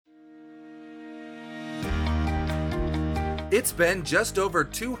It's been just over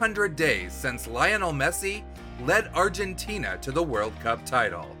 200 days since Lionel Messi led Argentina to the World Cup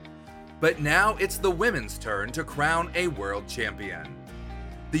title. But now it's the women's turn to crown a world champion.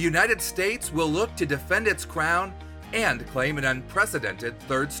 The United States will look to defend its crown and claim an unprecedented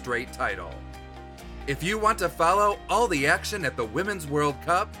third straight title. If you want to follow all the action at the Women's World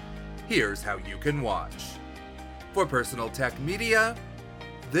Cup, here's how you can watch. For Personal Tech Media,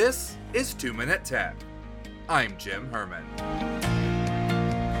 this is 2 Minute Tech. I'm Jim Herman.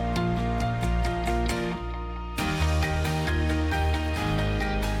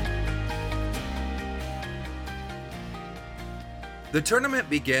 The tournament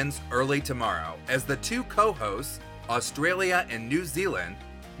begins early tomorrow as the two co-hosts, Australia and New Zealand,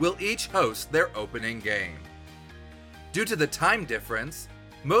 will each host their opening game. Due to the time difference,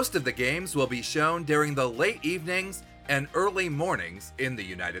 most of the games will be shown during the late evenings and early mornings in the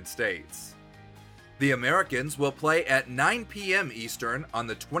United States. The Americans will play at 9 p.m. Eastern on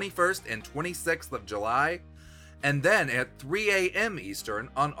the 21st and 26th of July, and then at 3 a.m. Eastern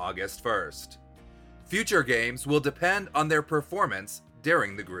on August 1st. Future games will depend on their performance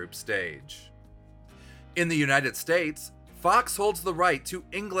during the group stage. In the United States, Fox holds the right to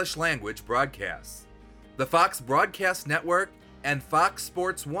English language broadcasts. The Fox Broadcast Network and Fox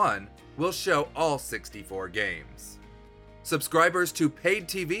Sports 1 will show all 64 games. Subscribers to paid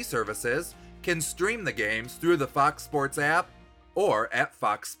TV services can stream the games through the Fox Sports app or at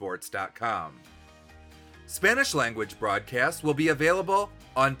foxsports.com. Spanish language broadcasts will be available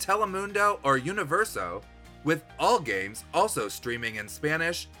on Telemundo or Universo, with all games also streaming in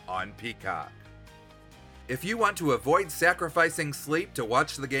Spanish on Peacock. If you want to avoid sacrificing sleep to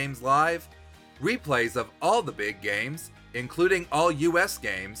watch the games live, replays of all the big games, including all US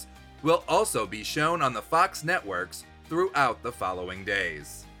games, will also be shown on the Fox networks throughout the following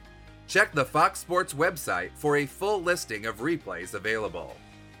days. Check the Fox Sports website for a full listing of replays available.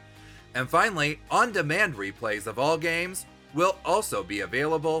 And finally, on-demand replays of all games will also be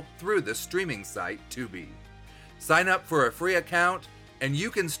available through the streaming site Tubi. Sign up for a free account and you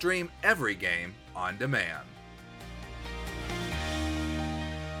can stream every game on demand.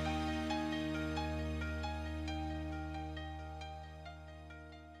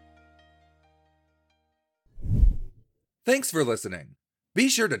 Thanks for listening. Be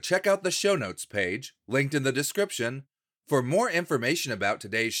sure to check out the show notes page, linked in the description, for more information about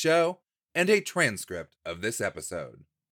today's show and a transcript of this episode.